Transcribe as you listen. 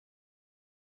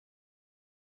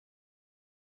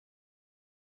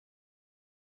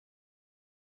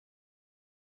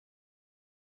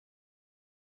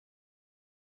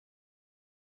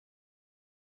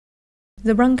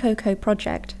The Runcoco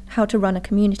project, How to Run a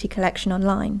Community Collection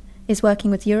Online, is working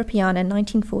with Europeana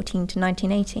 1914 to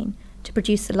 1918 to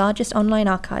produce the largest online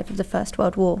archive of the First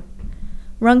World War.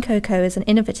 Runcoco is an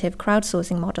innovative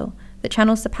crowdsourcing model that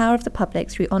channels the power of the public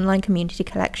through online community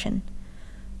collection.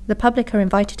 The public are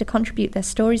invited to contribute their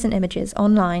stories and images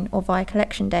online or via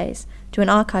collection days to an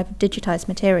archive of digitised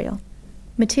material.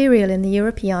 Material in the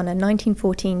Europeana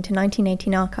 1914 to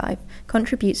 1918 archive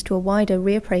contributes to a wider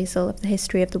reappraisal of the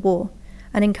history of the war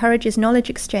and encourages knowledge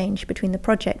exchange between the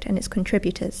project and its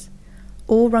contributors.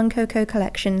 All Runcoco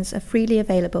collections are freely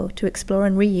available to explore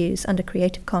and reuse under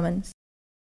Creative Commons.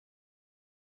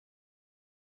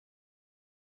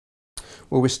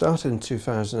 Well, we started in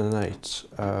 2008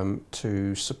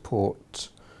 to support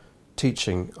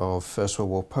teaching of First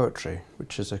World War poetry,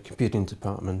 which is a computing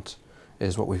department,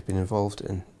 is what we've been involved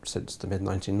in since the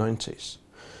mid-1990s.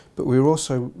 But we were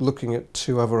also looking at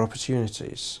two other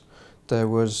opportunities. There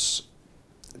was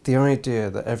the idea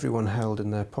that everyone held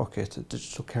in their pocket a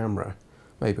digital camera,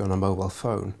 maybe on a mobile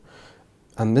phone,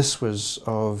 and this was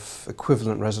of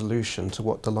equivalent resolution to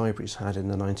what the libraries had in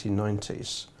the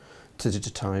 1990s to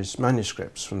digitise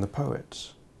manuscripts from the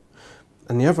poets.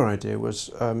 And the other idea was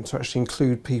to actually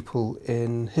include people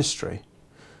in history.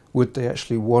 Would they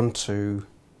actually want to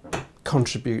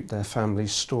contribute their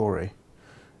family's story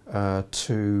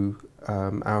to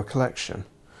our collection?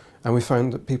 And we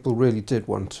found that people really did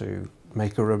want to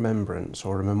make a remembrance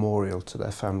or a memorial to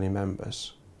their family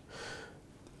members.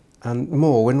 And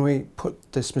more, when we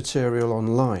put this material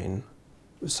online,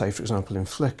 say for example in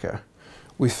Flickr,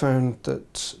 we found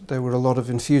that there were a lot of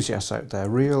enthusiasts out there,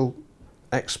 real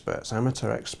experts,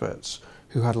 amateur experts,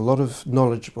 who had a lot of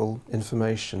knowledgeable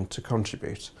information to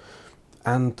contribute,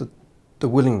 and the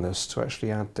willingness to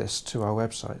actually add this to our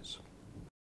websites.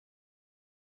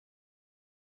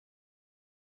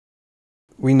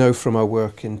 We know from our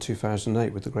work in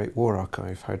 2008 with the Great War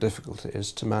Archive how difficult it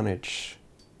is to manage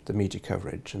the media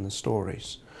coverage and the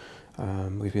stories.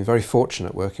 We've been very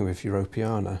fortunate working with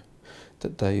Europeana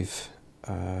that they've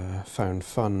found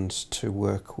funds to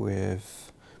work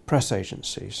with press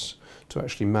agencies to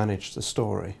actually manage the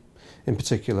story, in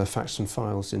particular Facts and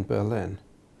Files in Berlin.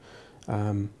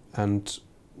 And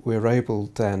we're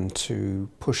able then to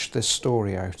push this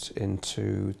story out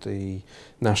into the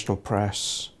national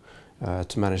press,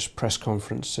 to manage press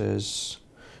conferences.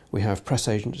 We have press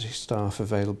agency staff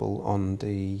available on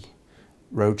the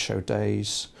roadshow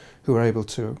days who are able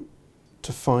to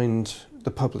find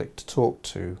the public to talk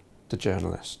to the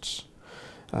journalists.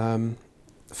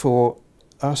 For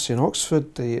us in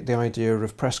Oxford, the idea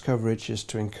of press coverage is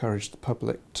to encourage the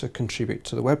public to contribute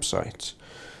to the website.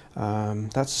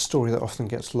 That's a story that often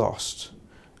gets lost.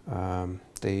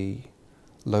 The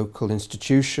local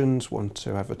institutions want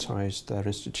to advertise their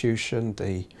institution,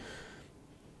 the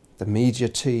media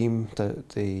team,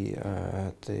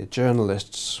 the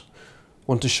journalists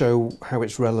want to show how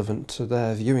it's relevant to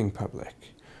their viewing public.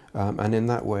 And in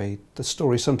that way, the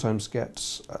story sometimes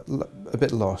gets a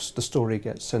bit lost. The story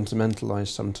gets sentimentalised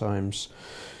sometimes.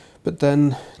 But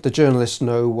then the journalists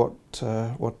know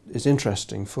what is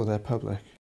interesting for their public.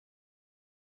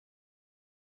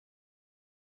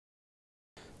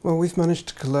 Well, we've managed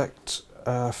to collect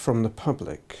from the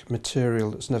public material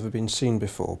that's never been seen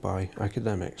before by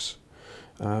academics.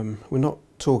 We're not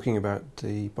talking about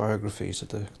the biographies of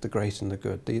the great and the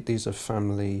good. These are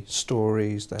family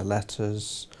stories, they're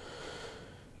letters,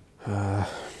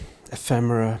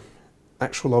 ephemera,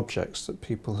 actual objects that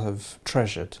people have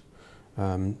treasured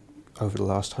over the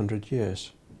last 100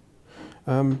 years.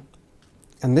 And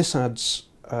this adds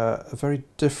a very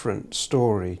different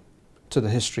story to the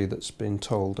history that's been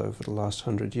told over the last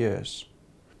 100 years.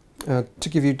 To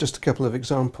give you just a couple of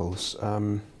examples,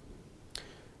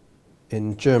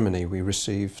 in Germany we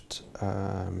received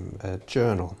a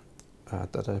journal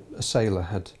that a sailor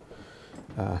had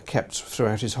kept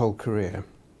throughout his whole career.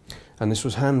 And this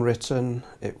was handwritten,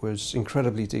 it was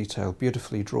incredibly detailed,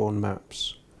 beautifully drawn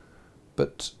maps,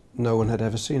 but no one had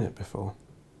ever seen it before.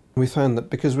 We found that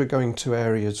because we're going to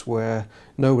areas where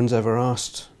no one's ever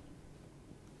asked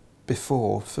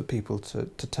before for people to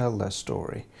tell their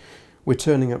story, we're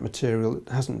turning up material that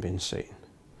hasn't been seen.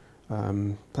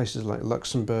 Places like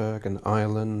Luxembourg and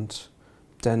Ireland,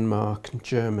 Denmark and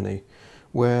Germany,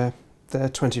 where their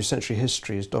 20th century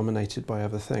history is dominated by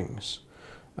other things.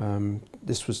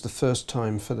 This was the first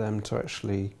time for them to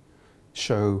actually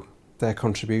show their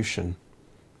contribution.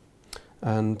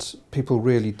 And people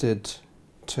really did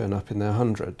turn up in their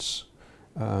hundreds,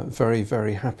 very,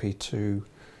 very happy to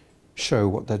show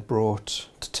what they'd brought,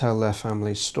 to tell their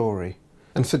family's story.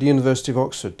 And for the University of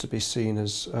Oxford to be seen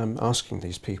as asking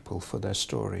these people for their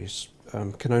stories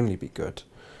can only be good.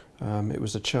 It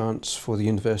was a chance for the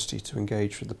university to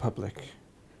engage with the public,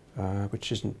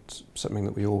 which isn't something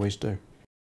that we always do.